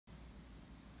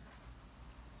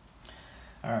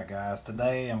Alright guys,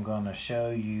 today I'm going to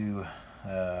show you,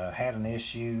 had an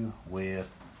issue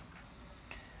with,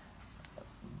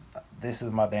 this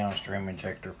is my downstream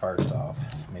injector first off.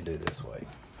 Let me do it this way.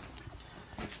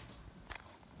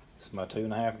 This is my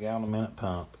 2.5 gallon a minute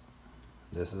pump.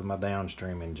 This is my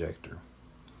downstream injector.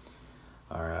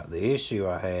 Alright, the issue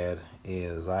I had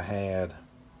is I had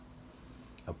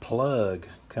a plug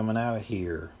coming out of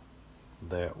here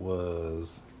that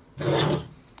was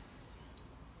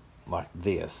like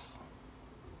this.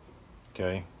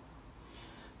 Okay,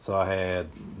 so I had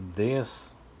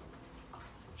this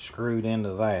screwed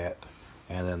into that,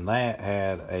 and then that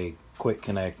had a quick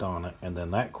connect on it, and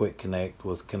then that quick connect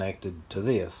was connected to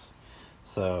this.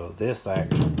 So this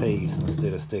actual piece,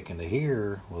 instead of sticking to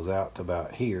here, was out to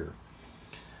about here.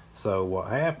 So what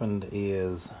happened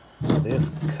is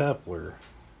this coupler,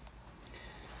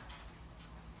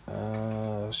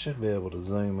 should be able to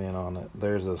zoom in on it.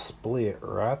 There's a split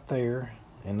right there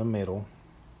in the middle,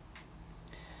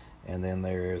 and then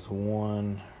there's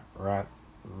one right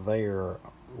there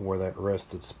where that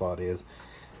rusted spot is.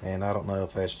 And I don't know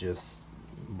if that's just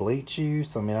bleach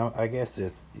use. I mean, I guess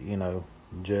it's, you know,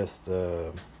 just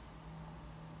part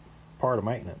of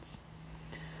maintenance.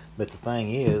 But the thing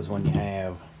is, when you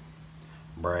have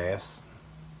brass,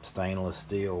 stainless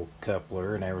steel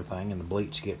coupler and everything, and the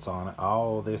bleach gets on it,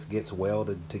 all this gets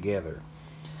welded together.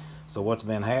 So what's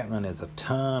been happening is a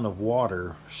ton of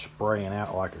water spraying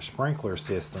out like a sprinkler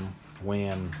system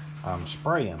when I'm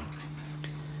spraying.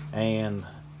 And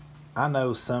I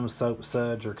know some soap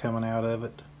suds are coming out of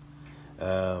it.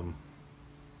 I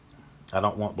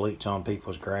don't want bleach on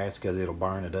people's grass because it'll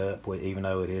burn it up. Even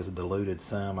though it is diluted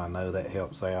some, I know that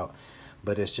helps out.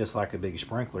 But it's just like a big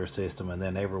sprinkler system, and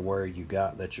then everywhere you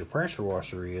got that your pressure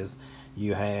washer is,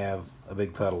 you have a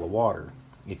big puddle of water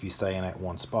if you stay in that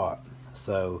one spot.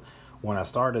 So when I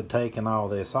started taking all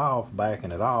this off,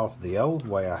 backing it off the old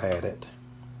way I had it,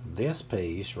 this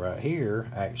piece right here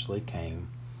actually came,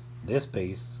 this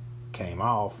piece came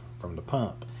off from the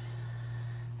pump.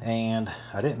 And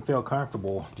I didn't feel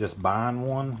comfortable just buying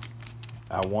one.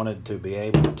 I wanted to be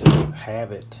able to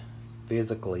have it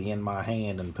physically in my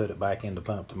hand and put it back in the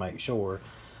pump to make sure.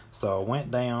 So I went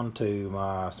down to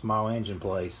my small engine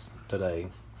place today,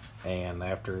 and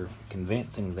after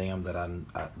convincing them that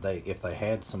if they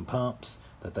had some pumps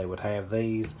that they would have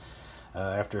these,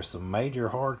 after some major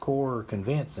hardcore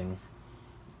convincing,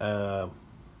 they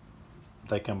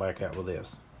come back out with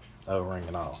this O-ring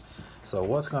and all. So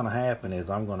what's going to happen is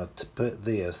I'm going to put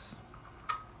this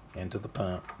into the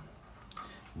pump.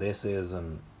 This is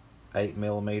an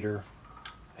 8mm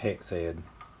hex head.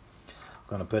 I'm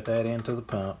going to put that into the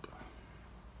pump,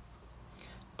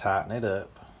 tighten it up.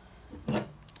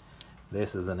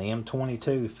 This is an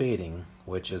M22 fitting,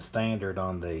 which is standard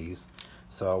on these.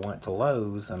 So I went to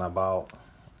Lowe's and I bought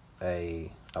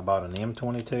an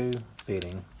M22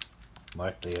 fitting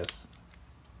like this.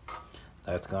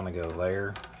 That's going to go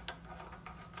there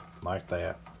like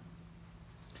that.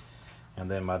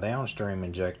 And then my downstream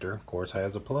injector, of course,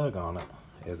 has a plug on it,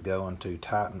 is going to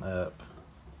tighten up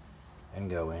and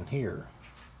go in here.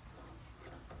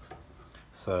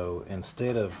 So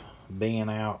instead of being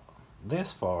out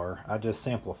this far, I just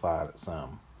simplified it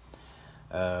some.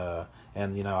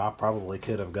 And you know, I probably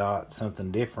could have got something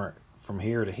different from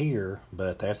here to here,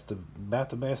 but that's about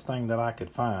the best thing that I could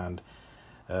find.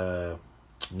 Not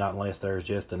unless there's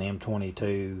just an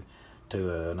M22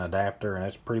 to an adapter, and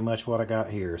that's pretty much what I got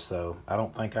here. So I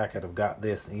don't think I could have got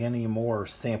this any more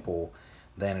simple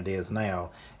than it is now.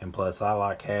 And plus, I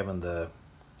like having the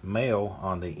male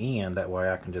on the end, that way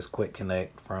I can just quick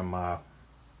connect from my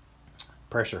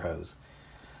pressure hose.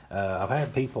 I've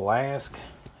had people ask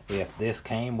if this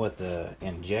came with the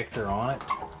injector on it,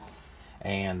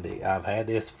 and I've had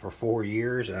this for 4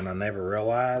 years, and I never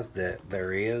realized that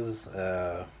there is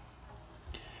an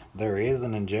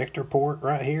injector port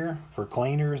right here for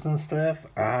cleaners and stuff.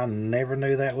 I never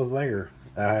knew that was there.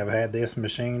 I have had this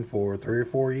machine for 3 or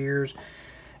 4 years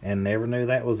and never knew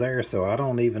that was there. So I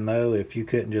don't even know if you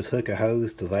couldn't just hook a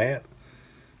hose to that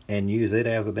and use it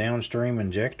as a downstream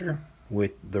injector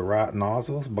with the right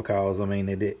nozzles, because I mean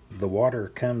the water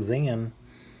comes in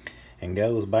and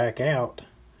goes back out.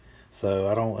 So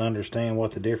I don't understand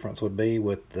what the difference would be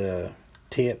with the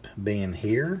tip being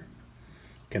here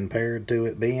compared to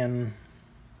it being,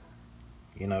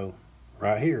 you know,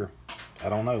 right here. I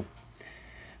don't know.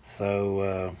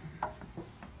 So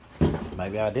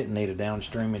maybe I didn't need a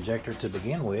downstream injector to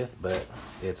begin with, but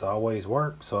it's always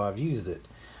worked, so I've used it.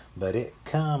 But it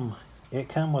come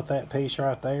with that piece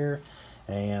right there,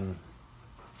 and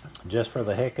just for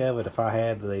the heck of it, if I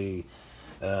had the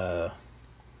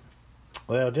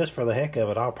Well, just for the heck of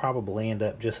it, I'll probably end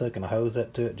up just hooking a hose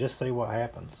up to it, just see what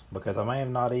happens, because I may have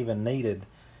not even needed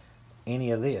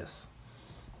any of this.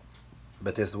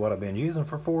 But this is what I've been using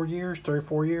for 4 years, 3 or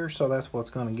 4 years, so that's what's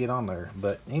going to get on there.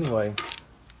 But anyway,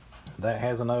 that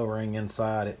has an O-ring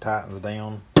inside. It tightens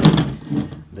down.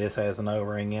 This has an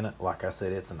O-ring in it. Like I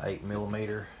said, it's an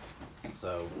 8mm.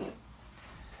 So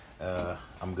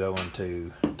I'm going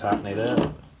to tighten it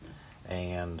up,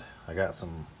 and I got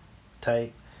some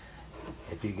tape.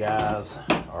 If you guys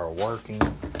are working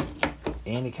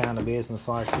any kind of business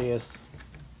like this,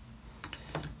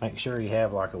 make sure you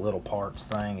have like a little parts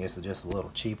thing. This is just a little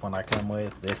cheap one I come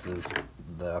with. This is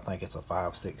I think it's a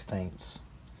 5/16.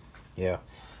 Yeah,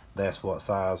 that's what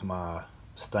size my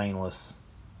stainless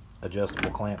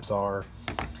adjustable clamps are.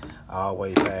 I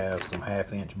always have some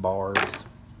 1/2-inch barbs.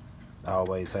 I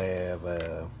always have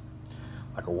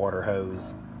like a water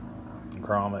hose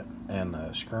grommet and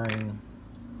a screen.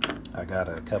 I got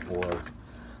a couple of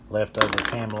leftover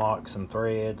cam locks and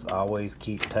threads. I always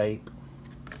keep tape.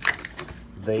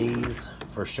 These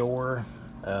for sure,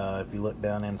 if you look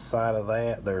down inside of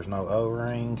that, there's no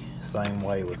O-ring. Same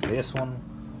way with this one.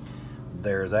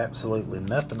 There's absolutely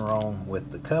nothing wrong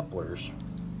with the couplers.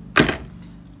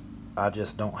 I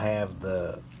just don't have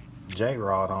the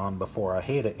Jrod on before I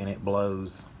hit it, and it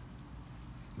blows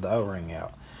the O-ring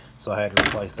out. So I had to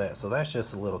replace that. So that's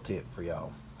just a little tip for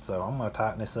y'all. So I'm going to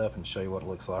tighten this up and show you what it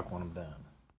looks like when I'm done.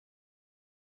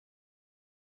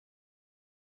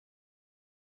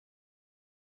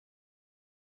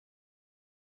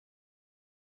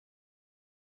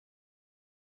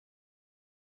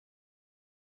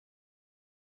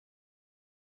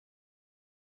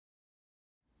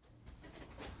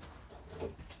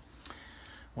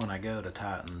 When I go to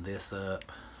tighten this up,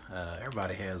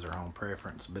 everybody has their own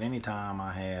preference, but anytime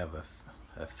I have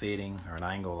a fitting or an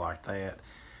angle like that,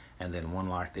 and then one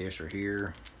like this or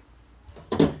here,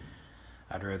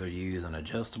 I'd rather use an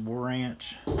adjustable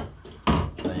wrench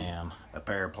than a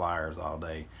pair of pliers all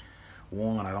day.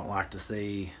 One, I don't like to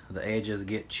see the edges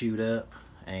get chewed up,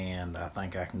 and I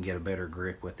think I can get a better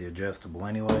grip with the adjustable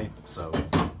anyway, so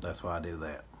that's why I do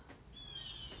that.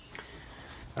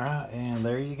 Alright, and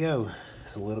there you go.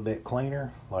 It's a little bit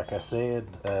cleaner, like I said,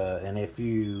 and if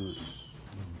you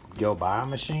go buy a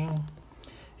machine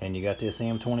and you got this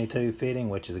M22 fitting,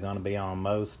 which is going to be on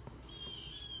most,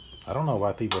 I don't know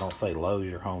why people don't say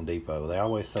Lowe's or Home Depot. They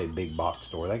always say big box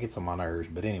store. That gets on my nerves.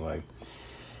 But anyway,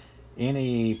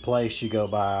 any place you go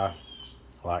by,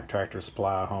 like Tractor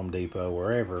Supply, Home Depot,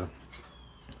 wherever,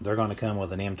 they're going to come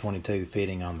with an M22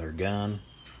 fitting on their gun,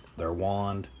 their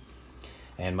wand,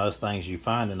 and most things you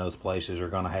find in those places are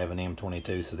going to have an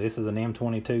M22. So this is an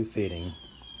M22 fitting.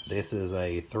 This is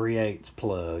a 3/8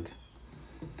 plug.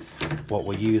 What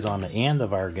we use on the end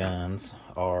of our guns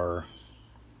are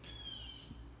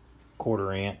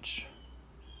 1/4 inch,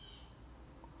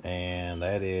 and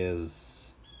that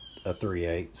is a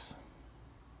 3/8.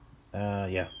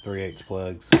 Yeah, 3/8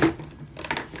 plugs.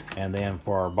 And then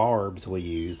for our barbs we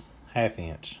use 1/2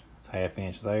 inch. 1/2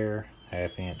 inch there,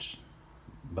 1/2 inch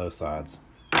both sides.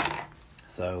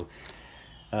 So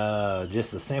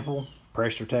just a simple,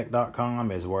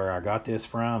 pressuretech.com is where I got this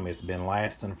from. It's been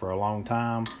lasting for a long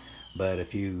time, but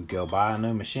if you go buy a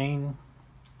new machine,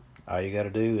 all you got to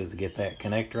do is get that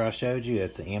connector I showed you.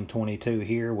 It's an M22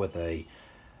 here with a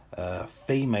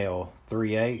female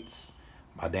 3/8.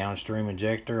 My downstream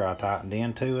injector, I tightened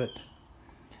into it.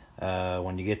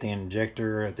 When you get the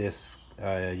injector, this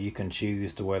you can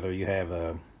choose to whether you have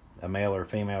a male or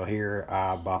female here.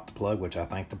 I bought the plug, which I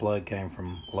think the plug came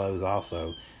from Lowe's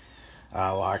also.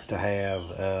 I like to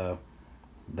have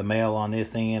the male on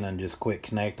this end and just quick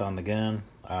connect on the gun.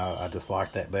 I just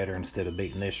like that better instead of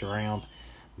beating this around.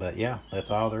 But yeah, that's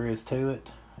all there is to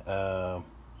it. And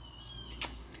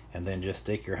then just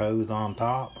stick your hose on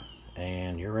top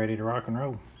and you're ready to rock and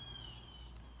roll.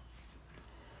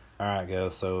 Alright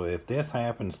guys, so if this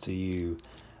happens to you,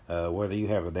 whether you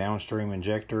have a downstream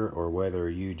injector or whether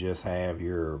you just have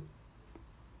your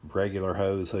regular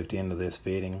hose hooked into this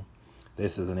fitting,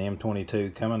 this is an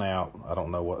M22 coming out. I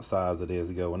don't know what size it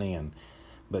is going in,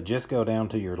 but just go down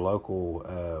to your local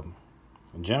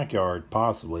junkyard,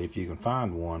 possibly if you can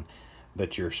find one.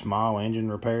 But your small engine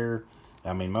repair,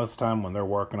 I mean, most of the time when they're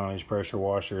working on these pressure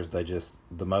washers,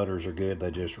 the motors are good,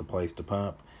 they just replace the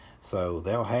pump. So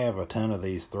they'll have a ton of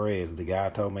these threads. The guy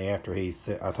told me after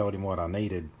I told him what I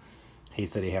needed, he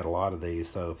said he had a lot of these.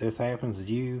 So if this happens to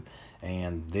you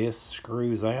and this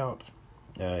screws out,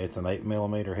 it's an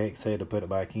 8mm hex head to put it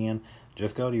back in.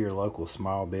 Just go to your local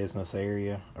small business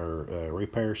area or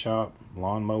repair shop,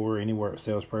 lawnmower, anywhere it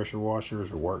sells pressure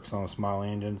washers or works on small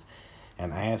engines,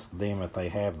 and ask them if they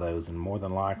have those, and more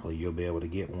than likely you'll be able to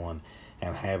get one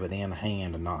and have it in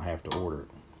hand and not have to order it.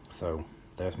 So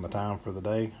that's my time for the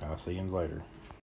day. I'll see you later.